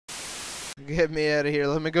Get me out of here.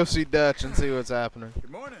 Let me go see Dutch and see what's happening.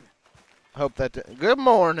 Good morning. Hope that. Good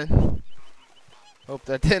morning. Hope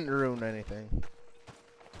that didn't ruin anything.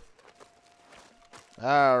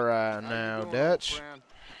 All right, now Dutch.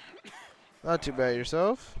 Not too bad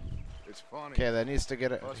yourself. It's funny. Okay, that needs to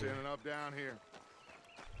get it. Us ending up down here.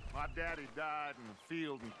 My daddy died in the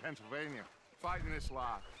field in Pennsylvania, fighting this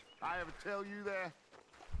lot. I ever tell you that?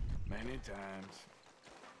 Many times.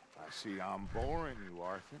 I see I'm boring you,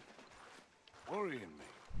 Arthur. Worrying me.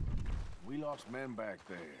 We lost men back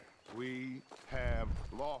there. We have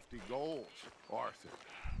lofty goals, Arthur.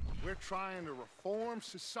 We're trying to reform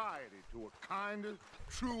society to a kinder,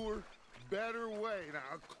 truer, better way.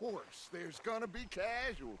 Now, of course, there's gonna be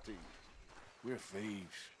casualties. We're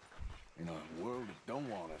thieves in a world that don't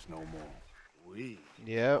want us no more. We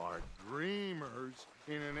are dreamers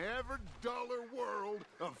in an ever duller world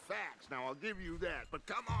of facts. Now, I'll give you that, but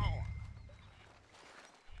come on.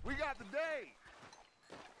 We got the day.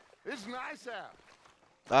 It's nice out.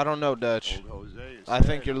 I don't know, Dutch. I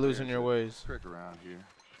think you're losing your ways. Trick around here.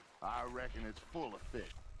 I reckon it's full of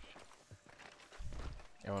fish.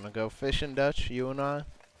 You want to go fishing, Dutch? You and I?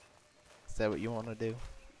 Is that what you want to do?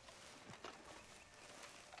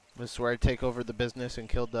 I swear I'd take over the business and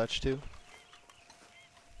kill Dutch too.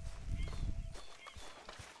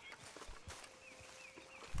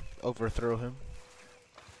 Overthrow him.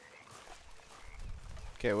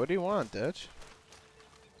 Okay, what do you want, Dutch?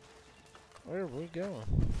 Where are we going?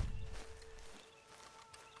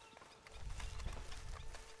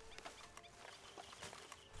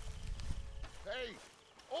 Hey,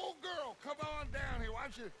 old girl, come on down here. Why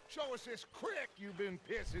don't you show us this creek you've been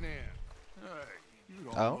pissing in? Hey,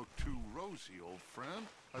 you don't look too rosy, old friend.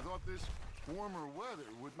 I thought this warmer weather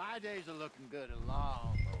would... My days are looking good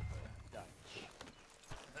along over, Dutch.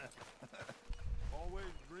 Always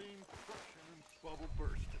green crushing and bubble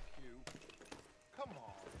bursting, you. Come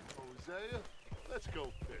on, Hosea. Let's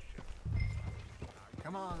go fishing.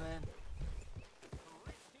 Come on, then.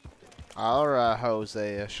 All right,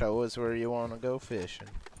 Hosea. Show us where you want to go fishing.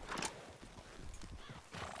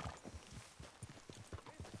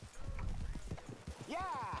 Yeah.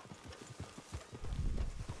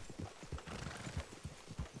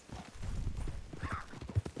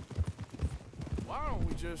 Why don't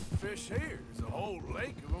we just fish here? There's a whole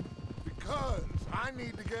lake of them. Because I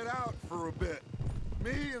need to get out for a bit.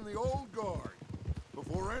 Me and the old guard.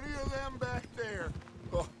 Before any of them back there,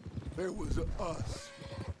 oh, there was us.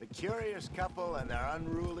 The curious couple and their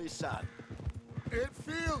unruly son. It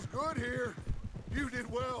feels good here. You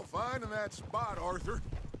did well finding that spot, Arthur.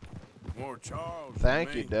 More Charles.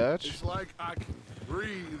 Thank you, Dutch. It's like I can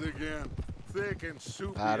breathe again. Thick and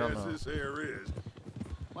soupy as this air is.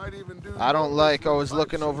 Might even do. I don't like always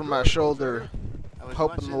looking over my shoulder,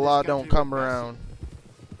 hoping the law don't come around.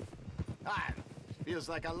 Ah, feels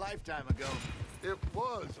like a lifetime ago. It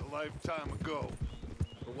was a lifetime ago.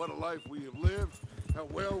 But what a life we have lived. How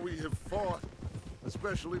well we have fought.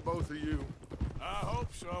 Especially both of you. I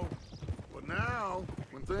hope so. But now,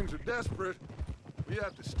 when things are desperate, we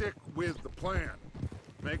have to stick with the plan.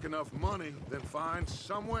 Make enough money, then find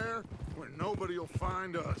somewhere where nobody will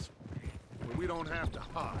find us. Where we don't have to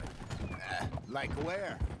hide. Like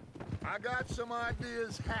where? I got some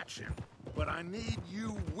ideas hatching, but I need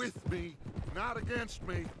you with me, not against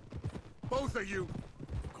me. Both of you.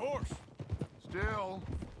 Of course. Still,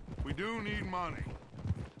 we do need money.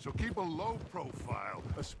 So keep a low profile,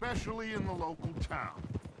 especially in the local town.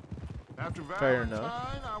 After Valentine,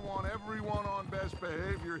 I want everyone on best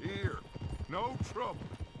behavior here. No trouble.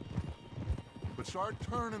 But start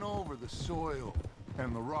turning over the soil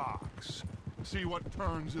and the rocks. See what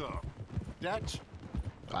turns up. Dutch?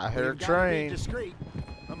 I heard a train. Be discreet.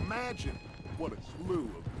 Imagine what a slew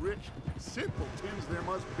of rich simpletons there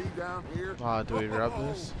must be down here. Do we rub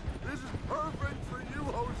this? This is perfect for you,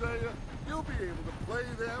 Hosea. You'll be able to play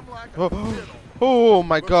them like a fiddle. Oh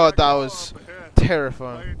my God, that was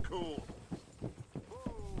terrifying. Play it cool.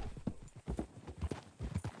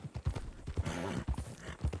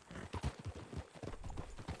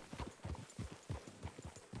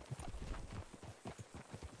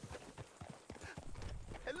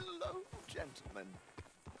 Hello, gentlemen.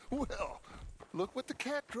 Well, look what the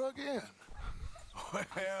cat drug in.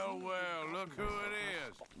 Well, look who it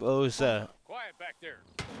is. What was that? Quiet back there.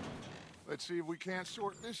 Let's see if we can't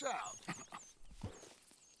sort this out.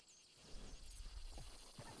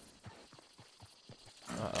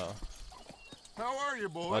 Uh-oh. How are you,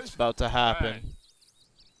 boys? What's about to happen? Right.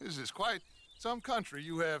 This is quite some country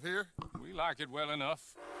you have here. We like it well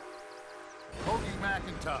enough. Hoagie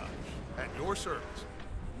McIntosh, at your service.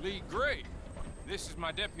 Lee Gray. This is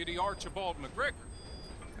my deputy, Archibald McGregor.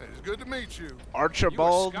 There's good to meet you.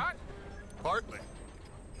 Archibald. You a Scot? Partly.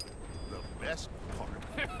 The best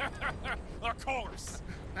part. Of course.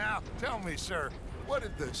 Now, tell me, sir, what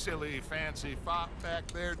did the silly, fancy fop back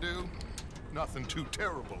there do? Nothing too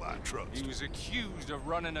terrible, I trust. He was accused of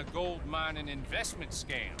running a gold mining investment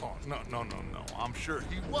scam. Oh, no. I'm sure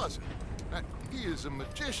he wasn't. He is a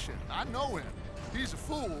magician. I know him. He's a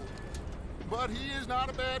fool, but he is not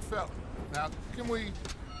a bad fellow. Now, can we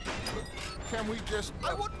just...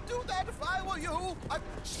 I wouldn't do that if I were you.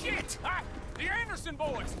 Shit! The Anderson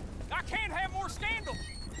boys! I can't have more scandal!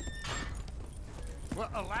 Well,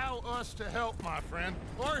 allow us to help, my friend.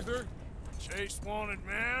 Arthur, Chase wanted,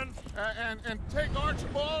 man. and take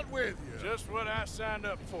Archibald with you. Just what I signed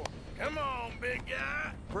up for. Come on, big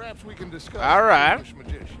guy. Perhaps we can discuss All right. the English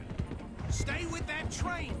magician. Stay with that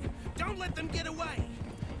train. Don't let them get away.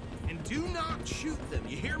 And do not shoot them,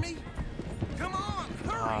 you hear me? Come on,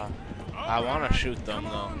 hurry. I want to shoot them,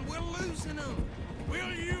 Come though. on, we're losing them.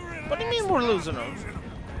 Will you relax? What do you mean we're losing them?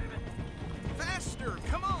 Faster,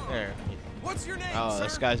 come on. There. What's your name, Oh, sir?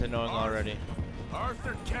 this guy's annoying already.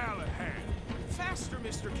 Arthur Callahan. Faster,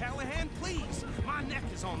 Mr. Callahan, please. My neck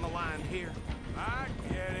is on the line here. I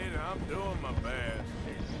get it. I'm doing my best.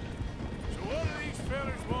 So what are these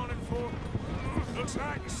fellas wanted for? Looks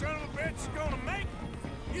like the son of a bitch is gonna make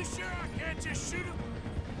it. You sure I can't just shoot him?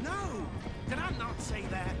 No, did I not say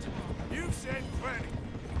that? You've said plenty.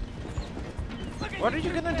 What are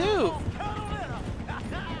you gonna do?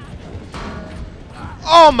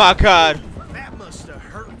 Oh my God! That must have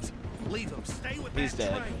hurt. Leave him. Stay with He's that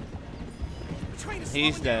dead. train. The train is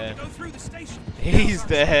He's slowing down dead. to go through the station. He's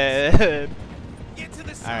dead. Get to the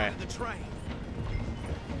All side right. of the train.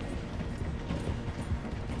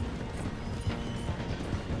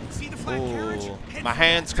 See the flat carriage? Ooh, Head my for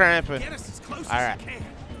hand's that. cramping. Get us as close All as right. you can.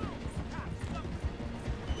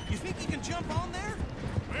 You think you can jump on there?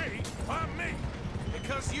 Me? Why me?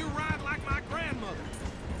 Because you ride like my grandmother.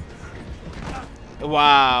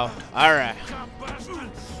 Wow. All right. Cop bastard.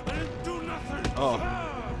 I didn't do nothing. Oh.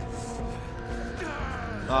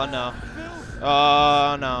 Oh no.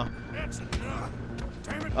 Oh no. That's enough.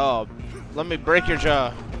 Damn it. Oh, let me break your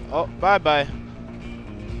jaw. Oh, bye bye.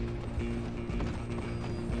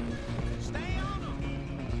 Stay on them.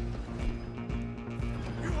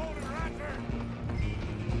 You hold it right there.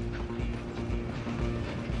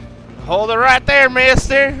 Hold it right there,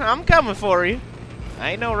 mister. I'm coming for you.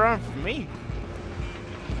 Ain't no run from me.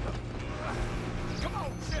 Come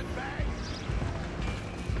on, shitbag.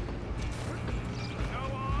 Go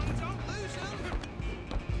on. Don't lose them.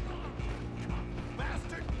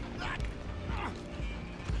 Bastard.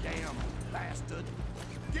 Damn bastard.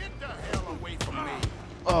 Get the hell away from me.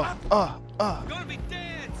 Gonna be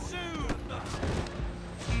dead soon.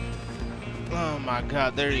 Oh my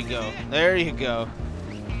God, there you go. There you go.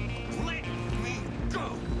 Let me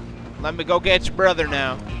go. Let me go get your brother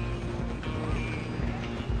now.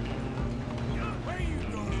 Where you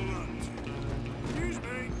gonna run to? Excuse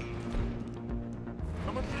me.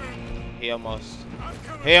 Coming through. He almost I'm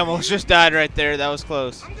coming he almost just died right there. That was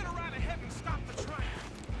close. I'm gonna ride ahead and stop the train.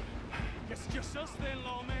 Guess it's just us then,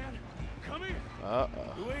 lawman. Come here.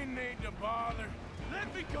 Uh-oh. We need to bother.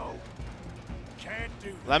 Let me go. Can't do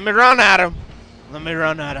that. Let me run at him. Let me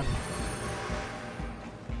run at him.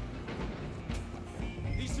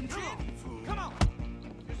 Need some gin? Come on.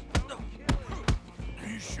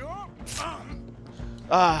 You sure?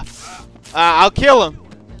 I'll kill him.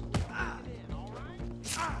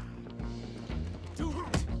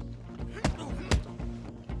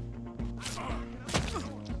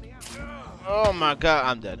 Oh my God,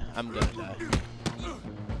 I'm dead. I'm gonna die.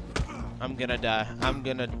 I'm gonna die. I'm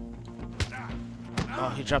gonna. Oh,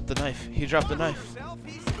 he dropped the knife. He dropped the knife. Yourself,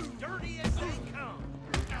 he's as dirty as they come.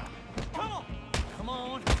 Come on. Come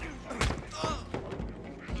on.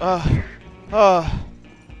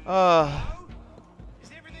 Is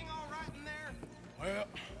everything all right in there? Well,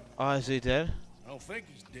 Oh, is he dead? I don't think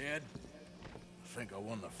he's dead. I think I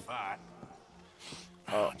won the fight.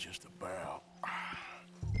 Oh. Just about.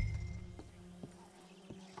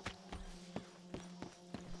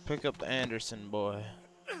 Pick up the Anderson boy.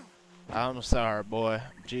 I'm sorry, boy.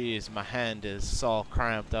 Jeez, my hand is all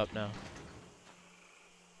cramped up now.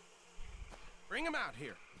 Bring him out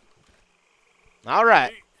here. All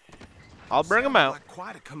right, I'll bring him Sounded out. Like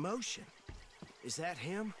quite a commotion. Is that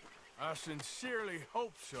him? I sincerely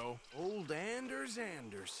hope so. Old Anders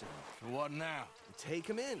Anderson. So what now? Take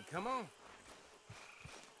him in. Come on.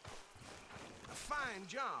 A fine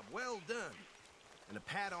job. Well done. And a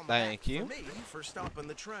pat on the Thank back you. for me for stopping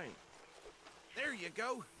the train. There you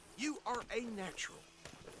go. You are a natural.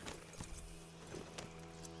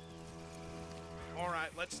 All right,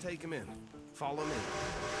 let's take him in. Follow me.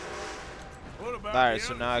 What about Alright, the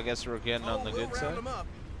so others? now I guess we're getting on the we'll good round side. him up.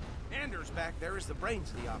 Anders back there is the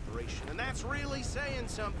brains of the operation, and that's really saying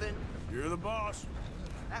something. You're the boss.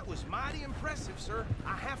 That was mighty impressive, sir.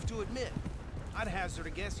 I have to admit. I'd hazard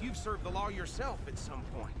a guess you've served the law yourself at some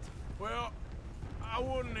point. Well, I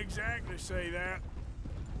wouldn't exactly say that.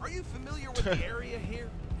 Are you familiar with the area here?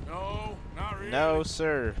 No, not really. No,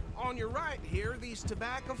 sir. On your right here, these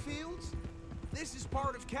tobacco fields? This is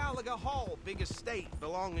part of Caliga Hall, big estate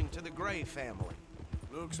belonging to the Gray family.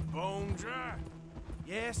 Looks bone dry.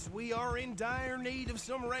 Yes, we are in dire need of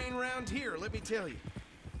some rain round here, let me tell you.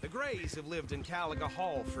 The Grays have lived in Caliga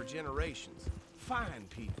Hall for generations. Fine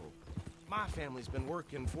people. My family's been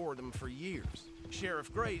working for them for years.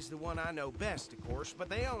 Sheriff Gray's the one I know best, of course, but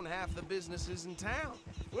they own half the businesses in town.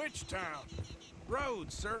 Which town?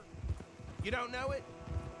 Rhodes, sir. You don't know it?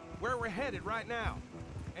 Where we're headed right now.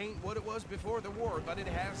 Ain't what it was before the war, but it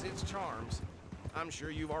has its charms. I'm sure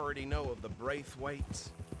you already know of the Braithwaites.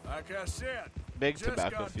 Like I said, Big just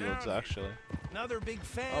tobacco got fields, down here. actually. Another big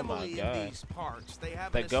family in God. these parts. They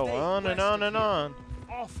have They an go estate on and west on of and here. on.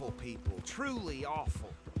 Awful people, truly awful.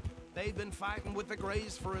 They've been fighting with the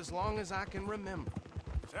Grays for as long as I can remember.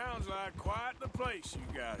 Sounds like quite the place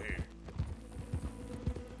you got here.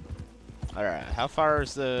 Alright, how far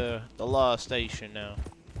is the law station now?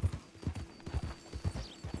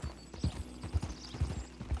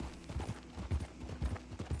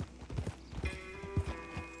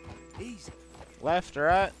 Easy. Left or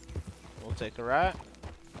right? We'll take a right.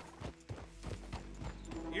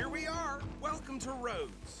 Here we are. Welcome to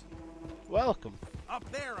Rhodes. Welcome. Up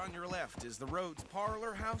there on your left is the Rhodes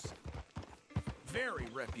Parlor House. Very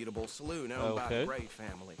reputable saloon owned by Okay. the Gray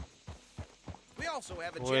family. We also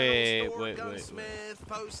have a general Wait, store, wait, wait, gunsmith,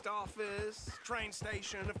 post office, train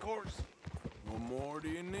station, of course. What more do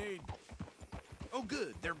you need? Oh,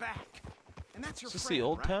 good, they're back. And that's your Is this friend, the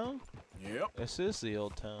old right? town? Yep. This is the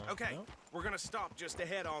old town. Okay, No? we're gonna stop just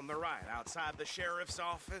ahead on the right, outside the sheriff's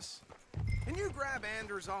office. Can you grab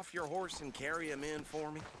Anders off your horse and carry him in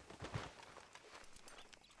for me?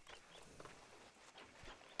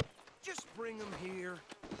 Just bring him here.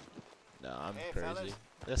 No, I'm Hey, crazy. fellas.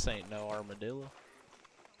 This ain't no armadillo.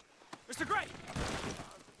 Mr. Gray!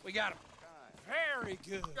 We got him. Very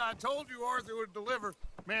good. I told you Arthur would deliver.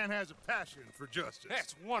 Man has a passion for justice.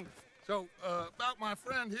 That's wonderful. So, about my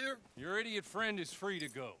friend here, Your idiot friend is free to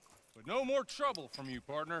go. But no more trouble from you,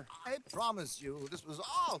 partner. I promise you, this was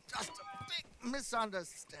all just a big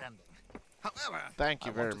misunderstanding. However, Thank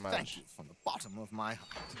you I very want to much. thank you from the bottom of my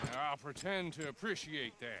heart. I'll pretend to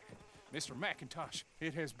appreciate that. Mr. McIntosh,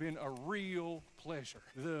 it has been a real pleasure.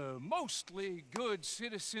 The mostly good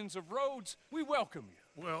citizens of Rhodes, we welcome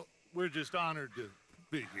you. well, we're just honored to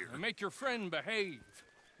be here. And make your friend behave.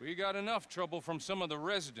 We got enough trouble from some of the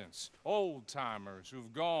residents, old-timers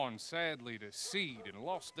who've gone, sadly, to seed and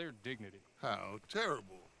lost their dignity. How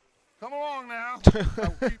terrible. Come along now.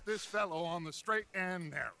 I'll keep this fellow on the straight and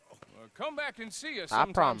narrow. Come back and see us I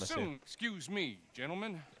sometime promise you. soon. Excuse me,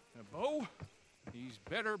 gentlemen. Bo, these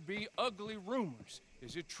better be ugly rumors.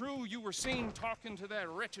 Is it true you were seen talking to that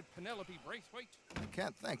wretched Penelope Braithwaite? I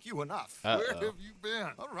can't thank you enough. Where have you been?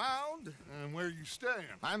 Around, And where you staying?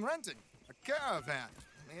 I'm renting a caravan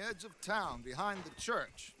on the edge of town behind the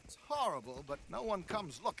church. It's horrible, but no one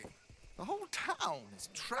comes looking. The whole town is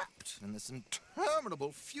trapped in this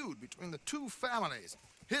interminable feud between the two families.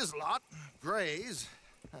 His lot, Gray's,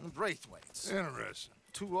 and Braithwaite's. Interesting.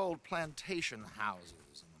 Two old plantation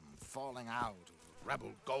houses, falling out of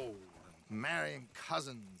rebel gold, marrying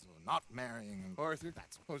cousins or not marrying. Arthur,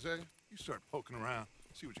 That's Jose, you start poking around.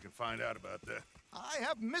 See what you can find out about that. I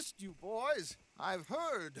have missed you, boys. I've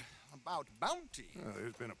heard about bounty.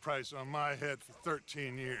 There's been a price on my head for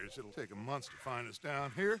 13 years. It'll take a month to find us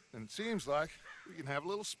down here, and it seems like we can have a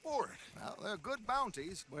little sport. Well, they're good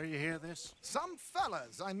bounties. Where you hear this? Some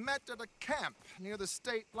fellas I met at a camp near the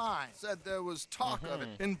state line said there was talk of it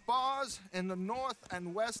in bars in the north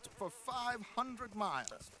and west for 500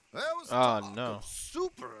 miles. There was talk no. of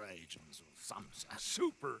super agents of some sort.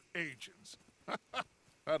 Super agents.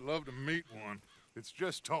 I'd love to meet one. It's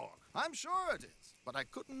just talk. I'm sure it is, but I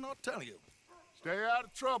couldn't not tell you. Stay out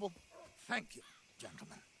of trouble. Thank you,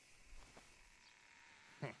 gentlemen.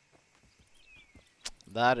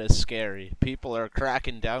 That is scary. People are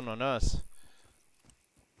cracking down on us.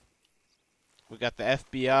 We got the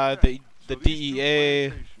FBI, the So these two DEA.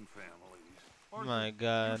 plantation families. Arthur, My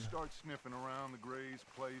God. You start sniffing around the Gray's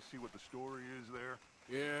place, see what the story is there.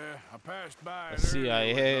 Yeah, I passed by The it earlier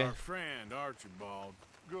CIA. with our friend Archibald.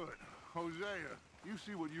 Good. Hosea, you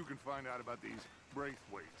see what you can find out about these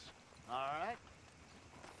Braithwaites. All right.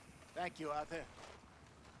 Thank you, Arthur.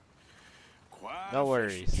 No a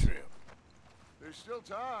worries. fishing trip. There's still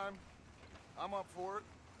time. I'm up for it.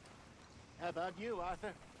 How about you,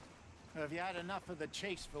 Arthur? Or have you had enough of the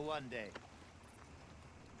chase for one day?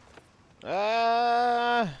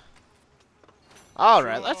 All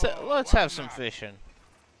right, let's have some fishing.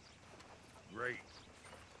 Great.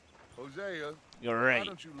 Hosea, You're why right.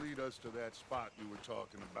 don't you lead us to that spot you were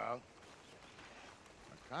talking about?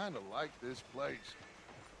 I kind of like this place.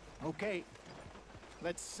 Okay.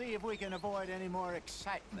 Let's see if we can avoid any more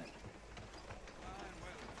excitement.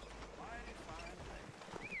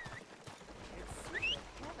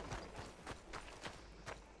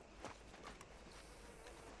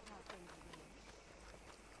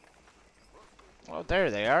 Oh,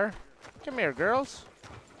 there they are. Come here, girls.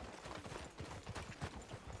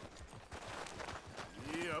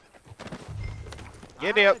 Yep.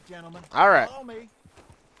 Giddy up. All right, gentlemen. All right. Follow me.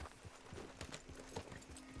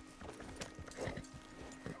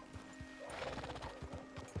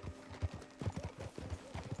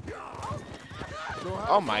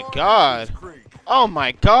 Oh my God. Oh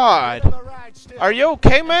my God. Bit of a ride still. Are you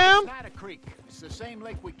okay, It's ma'am? not a creek. It's the same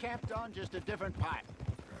lake we camped on, just a different pipe.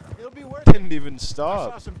 It'll be worth it. Didn't even I saw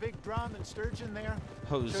stop. some big drum and sturgeon there.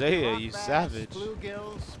 Hosea, Rock you bass, savage.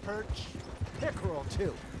 Bluegills, perch, pickerel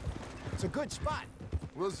too. It's a good spot.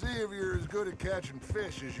 We'll see if you're as good at catching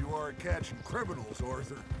fish as you are at catching criminals,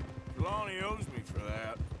 Arthur. Lonnie owes me for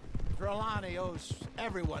that. Trelawney owes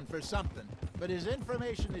everyone for something, but his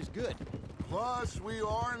information is good. Plus, we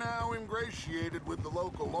are now ingratiated with the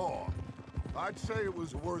local law. I'd say it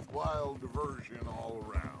was a worthwhile diversion all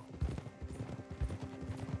around.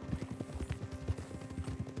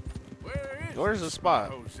 Where is Where's this the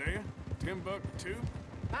spot? Hosea? Timbuktu?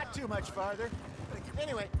 Not too much farther.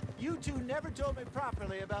 Anyway, you two never told me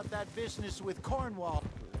properly about that business with Cornwall.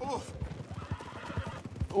 Oof.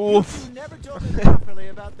 Oof. You never told me properly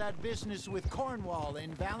about that business with Cornwall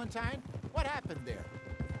in Valentine. What happened there?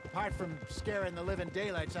 Apart from scaring the living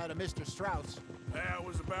daylights out of Mr. Strauss. That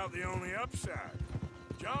was about the only upside.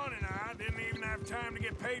 John and I didn't even have time to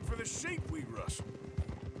get paid for the sheep we rustled.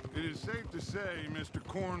 It is safe to say Mr.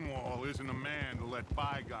 Cornwall isn't a man to let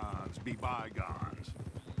bygones be bygones.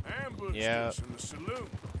 Ambushed Yeah. us in the saloon.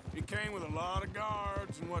 He came with a lot of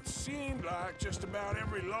guards and what seemed like just about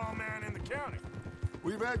every lawman in the county.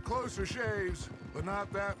 We've had closer shaves, but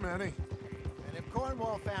not that many. And if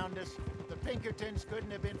Cornwall found us, the Pinkertons couldn't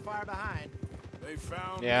have been far behind. They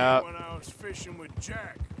found Yeah. me when I was fishing with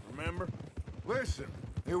Jack, remember? Listen,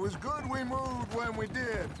 it was good we moved when we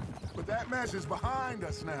did, but that mess is behind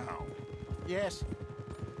us now. Yes.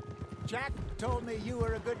 Jack told me you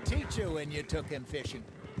were a good teacher when you took him fishing.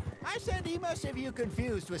 I said he must have you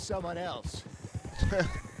confused with someone else.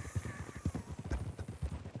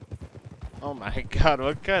 Oh my God,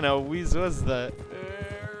 what kind of wheeze was that?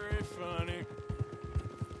 Very funny.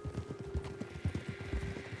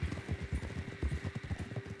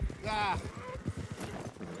 Ah.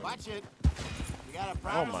 Watch it. You got a Oh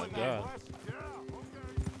problem my with that God. horse?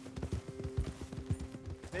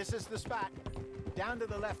 This is the spot. Down to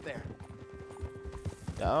the left there.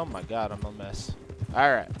 Oh my God, I'm a mess.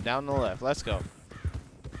 All right, down the left. Let's go.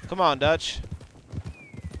 Come on, Dutch.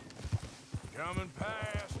 Coming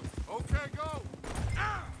past. Okay, go.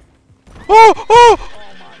 Oh! Oh!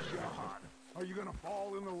 Oh my God. Are you gonna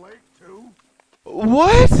fall in the lake too?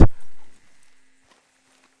 What?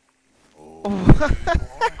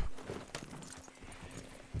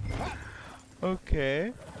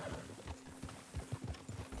 Okay.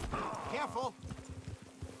 Careful.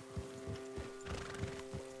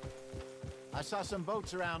 I saw some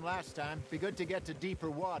boats around last time. Be good to get to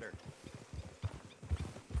deeper water.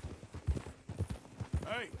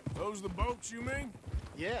 Hey, those the boats you mean?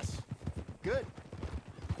 Yes. Good.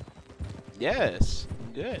 Yes.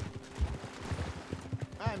 Good.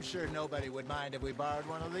 I'm sure nobody would mind if we borrowed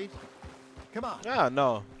one of these. Come on. Ah,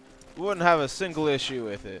 no. We wouldn't have a single issue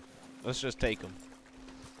with it. Let's just take them.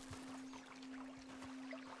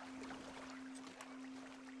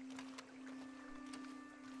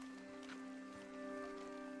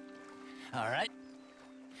 All right.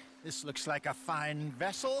 This looks like a fine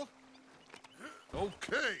vessel.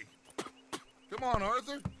 Okay. Come on,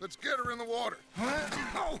 Arthur. Let's get her in the water.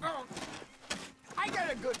 Oh. I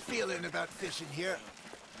got a good feeling about fishing here.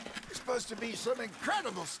 There's supposed to be some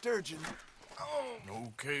incredible sturgeon. Oh.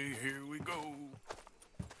 Okay, here we go.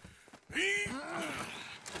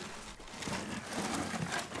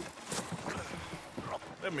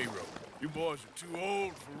 Let me row. You boys are too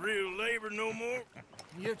old for real labor no more.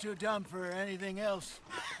 You're too dumb for anything else.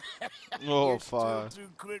 Oh, You're still fuck. too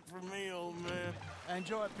quick for me, old man. I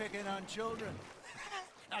enjoy picking on children.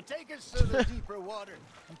 Now take us to the deeper water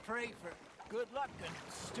and pray for... good luck and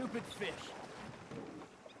stupid fish.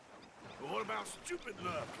 But what about stupid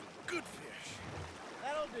luck and good fish?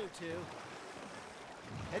 That'll do, too.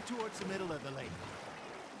 Head towards the middle of the lake.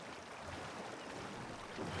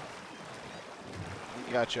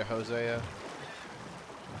 Gotcha, Hosea.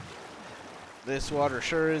 This water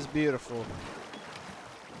sure is beautiful.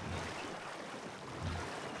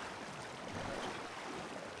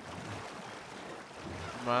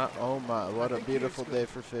 My, oh my, what a beautiful day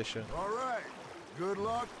for fishing. All right. Good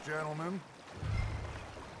luck, gentlemen.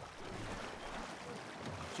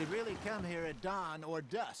 Should really come here at dawn or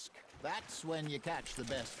dusk. That's when you catch the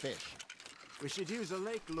best fish. We should use a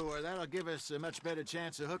lake lure. That'll give us a much better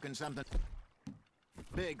chance of hooking something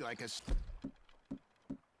big like a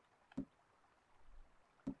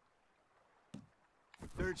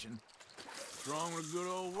sturgeon. Strong with a good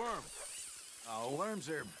old worm. Oh, worms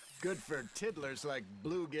are good for tiddlers like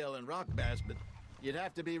bluegill and rock bass, but you'd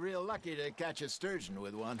have to be real lucky to catch a sturgeon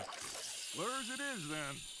with one. Lures it is,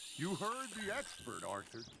 then. You heard the expert,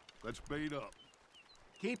 Arthur. Let's bait up.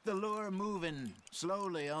 Keep the lure moving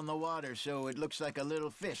slowly on the water so it looks like a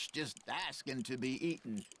little fish just asking to be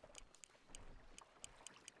eaten.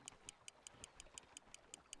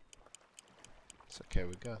 It's okay,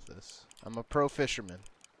 we got this. I'm a pro fisherman.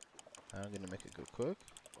 I'm gonna make it go quick.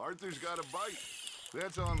 Arthur's got a bite.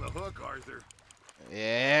 That's on the hook, Arthur.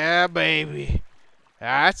 Yeah, baby.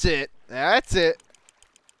 That's it. That's it.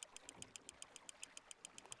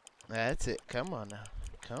 That's it. Come on now.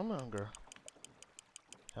 Come on, girl.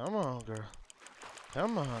 Come on, girl.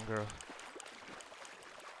 Come on, girl.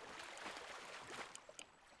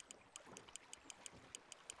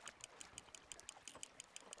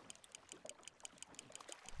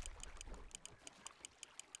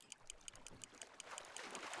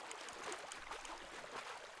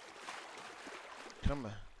 Come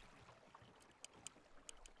on.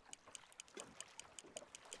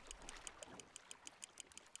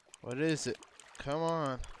 What is it? Come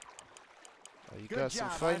on. Oh, you Good got some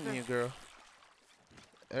job, fight in Arthur. you, girl.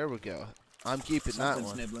 There we go. I'm keeping that Something's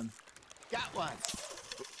one. nibbling. Got one.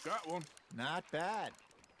 Got one. Not bad.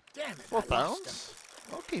 Damn it. 4 I lost pounds.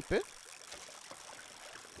 I'll keep it.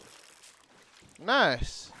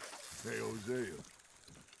 Nice. Hey, Hosea. You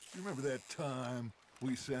remember that time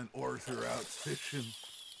we sent Arthur out fishing?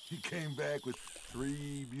 He came back with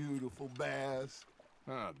 3 beautiful bass.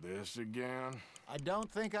 Not this again. I don't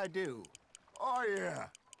think I do. Oh, yeah.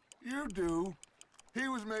 You do. He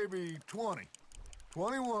was maybe 20.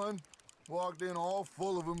 21. Walked in all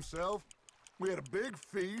full of himself. We had a big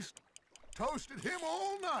feast. Toasted him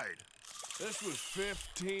all night. This was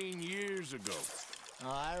 15 years ago. Oh,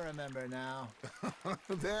 I remember now.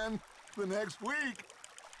 Then, the next week,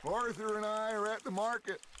 Arthur and I are at the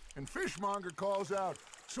market, and Fishmonger calls out,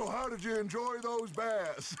 "So how did you enjoy those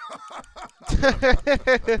bass?"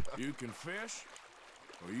 You can fish,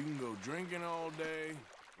 or you can go drinking all day,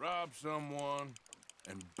 rob someone,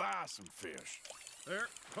 and buy some fish. There,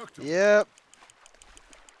 hooked him. Yep.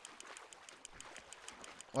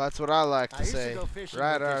 Well, that's what I like I to used say. to go fishing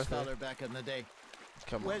Right, with this Arthur. feller back in the day.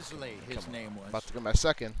 Come on. Wesley, his Come on. name was. About to get my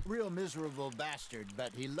second. Real miserable bastard,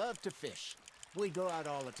 but he loved to fish. We'd go out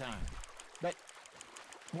all the time. But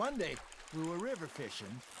one day, we were river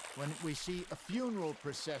fishing when we see a funeral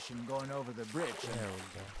procession going over the bridge. There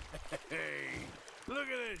we go. Hey, look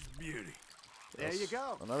at this beauty. There you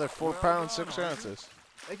go. Another 4 Well pounds, done, 6 Arthur. ounces.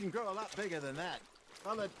 They can grow a lot bigger than that.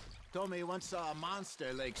 Fella told me he once saw a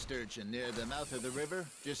monster lake sturgeon near the mouth of the river,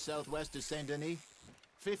 just southwest of Saint Denis.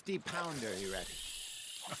 50-pounder, he reckoned.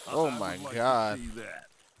 Oh I my would like to God. see that.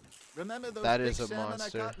 Remember those That big is a salmon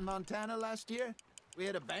monster. I caught in Montana last year? We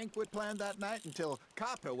had a banquet planned that night until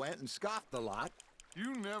Copper went and scoffed the lot.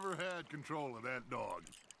 You never had control of that dog.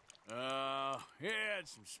 He had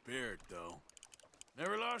some spirit, though.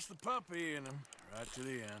 Never lost the puppy in him, right to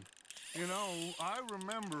the end. You know, I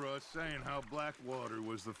remember us saying how Blackwater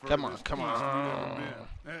was the furthest Come on, come east on. we'd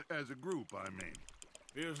ever been. As a group, I mean.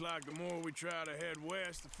 Feels like the more we try to head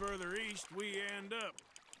west, the further east we end up.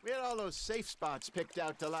 We had all those safe spots picked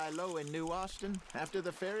out to lie low in New Austin after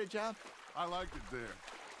the ferry job. I liked it there.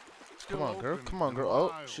 Still Come on, girl. open Come on, and girl. Oh,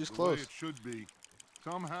 wild she's the way close. It should be.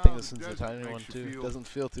 Somehow, I think this the one's a desert tiny one makes you too. feel Doesn't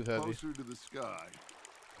feel too heavy. closer to the sky.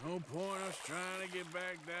 No point us trying to get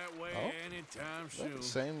back that way Oh. anytime soon.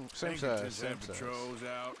 Same size. Pinkertons Same had size. patrols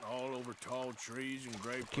out all over tall trees and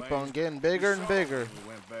great Keep plains. on getting bigger and We saw bigger. when we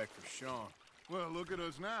went back for Sean. Well, look at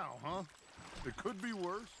us now, huh? It could be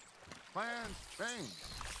worse. Plans change.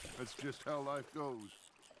 That's just how life goes.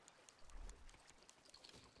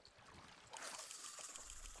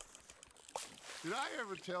 Did I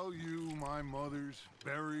ever tell you my mother's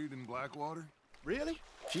buried in Blackwater? Really?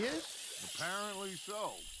 She is? Apparently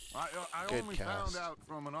so. I Good only cast. found out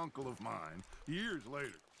from an uncle of mine years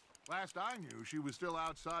later. Last I knew, she was still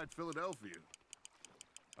outside Philadelphia.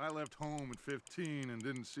 I left home at 15 and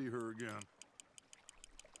didn't see her again.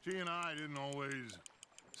 She and I didn't always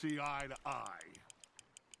see eye to eye.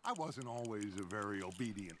 I wasn't always a very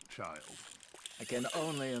obedient child. I can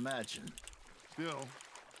only imagine. Still,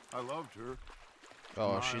 I loved her.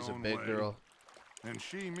 Oh, my she's a own big way. girl. And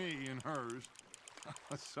she me and hers.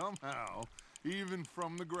 Somehow, even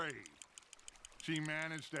from the grave, she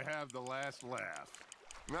managed to have the last laugh.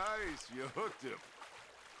 Nice, you hooked him.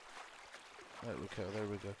 There we go, there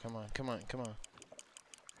we go. Come on, come on, come on.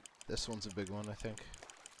 This one's a big one, I think.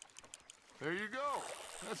 There you go.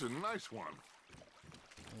 That's a nice one.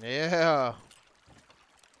 Yeah.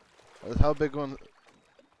 How big one?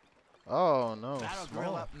 Oh no, That'll grill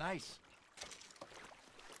small. up nice.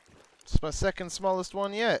 It's my second smallest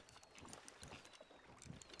one yet.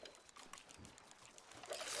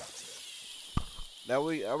 Now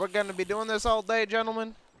we're gonna be doing this all day,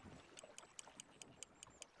 gentlemen.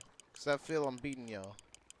 'Cause I feel I'm beating y'all.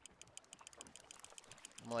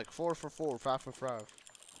 I'm like 4 for 4, 5 for 5.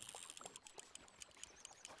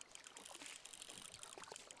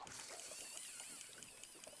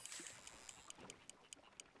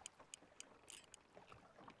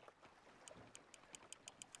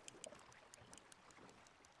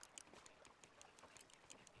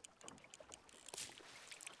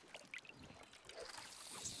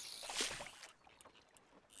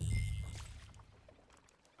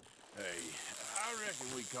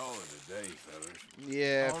 We call it a day, fellas.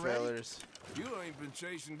 Yeah, Already? fellers. You ain't been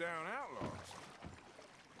chasing down outlaws.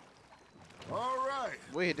 All right.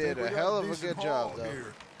 We did Think a got hell of a decent good job, haul though.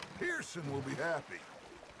 here. Pearson will be happy.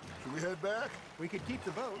 Should we head back? We could keep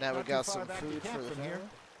the boat. Now we not got too far some back to food camp for the from here.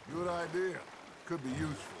 family. Good idea. Could be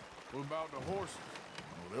useful. What about the horses?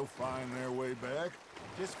 Well, they'll find their way back.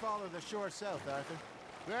 Just follow the shore south, Arthur.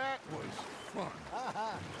 That was fun.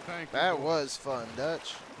 Thank you. That was fun,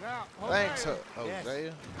 Dutch. Now, Thanks, Hosea, Yes.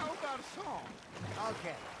 Hosea. how about a song?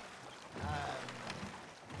 Okay.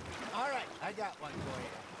 All right, I got one for you.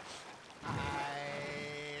 I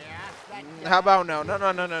asked that How about no? No,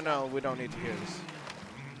 no, no, no, no. We don't need to hear this.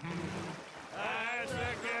 I asked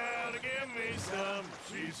that gal to give me some.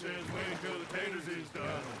 She says wait till the taters is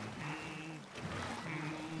done.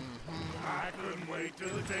 I couldn't wait till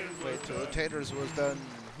the taters was Wait till the done. taters was done.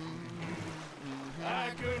 I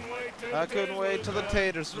couldn't wait till I the couldn't wait till the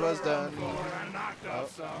taters was done. I knocked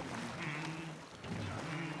off some.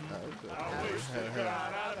 I wish to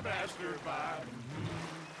God I'd passed her by.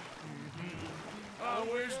 I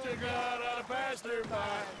wish to God I'd passed her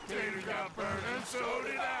by. Taters got burned and so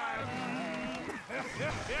did I.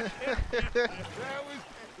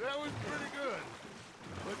 That was pretty good.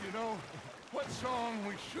 But you know, what song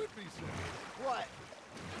we should be singing? What?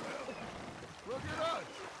 Look at us.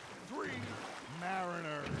 3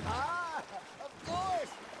 mariners. Ah, of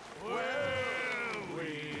course. Well,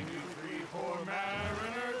 we 3 poor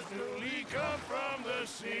mariners newly come from the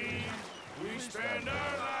seas. We spend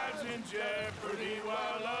our lives in jeopardy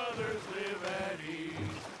while others live at ease.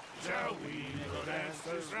 Shall we go dance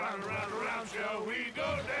this round, around, around? Shall we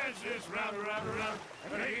go dance this round, around, around?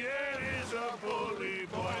 And he that is a bully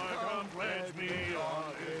boy, come pledge me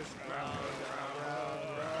on this round, round,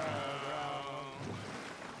 round, round.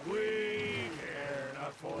 We care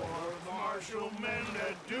not for the martial men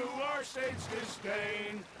that do our state's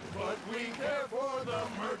disdain, but we care for the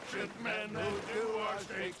merchantmen who do our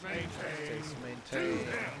state's maintain. To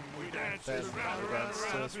them we dance this round, around,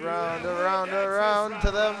 around. Just round, around, around.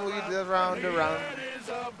 To them we did round, around. That is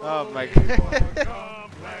a Oh my bully God. boy, come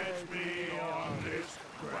pledge me on this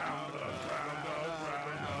ground,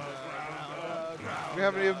 ground. We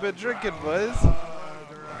haven't even been drinking, boys.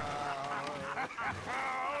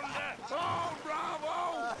 Oh,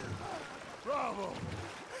 bravo! Bravo!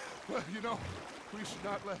 Well, you know, we should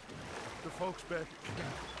not let the folks back at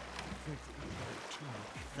camp think that we had too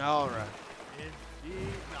much. All right.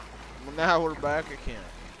 Well, now we're back at camp.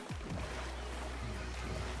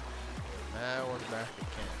 Now we're back at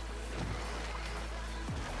camp.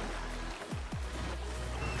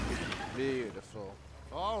 Beautiful.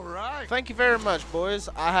 All right. Thank you very much, boys.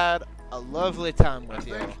 I had a lovely time with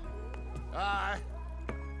you.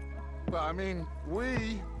 Well, I mean,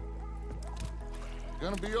 we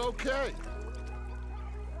gonna be okay.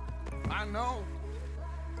 I know.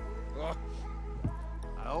 Well,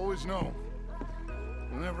 I always know.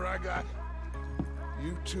 Whenever I got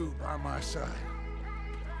you two by my side,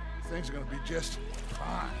 things are gonna be just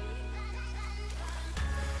fine.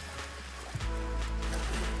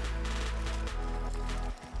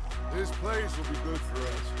 This place will be good for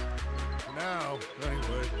us. now,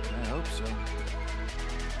 anyway. I hope so.